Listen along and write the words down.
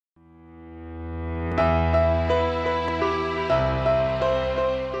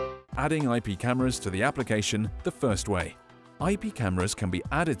adding IP cameras to the application the first way. IP cameras can be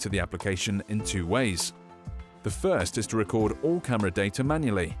added to the application in two ways. The first is to record all camera data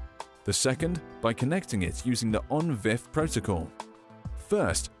manually. The second, by connecting it using the ONVIF protocol.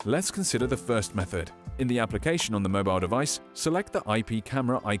 First, let's consider the first method. In the application on the mobile device, select the IP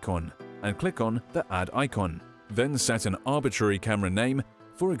camera icon and click on the Add icon. Then set an arbitrary camera name,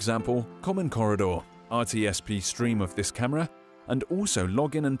 for example, Common Corridor, RTSP stream of this camera, and also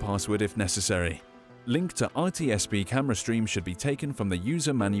login and password if necessary. Link to RTSP camera stream should be taken from the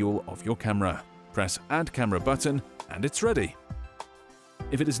user manual of your camera. Press Add Camera button and it's ready.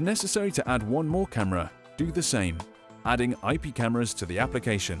 If it is necessary to add one more camera, do the same, adding IP cameras to the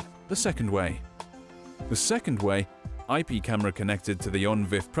application, the second way. The second way, IP camera connected to the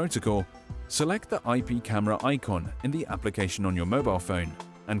ONVIF protocol, select the IP camera icon in the application on your mobile phone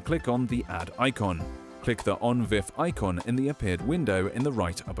and click on the Add icon. Click the ONVIF icon in the appeared window in the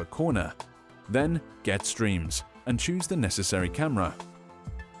right upper corner. Then Get Streams and choose the necessary camera.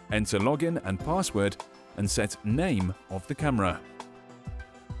 Enter login and password and set name of the camera.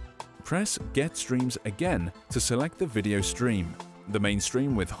 Press Get Streams again to select the video stream, the main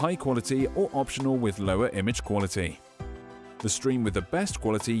stream with high quality or optional with lower image quality. The stream with the best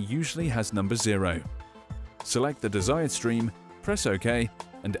quality usually has number 0. Select the desired stream, press OK,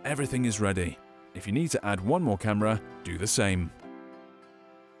 and everything is ready. If you need to add one more camera, do the same.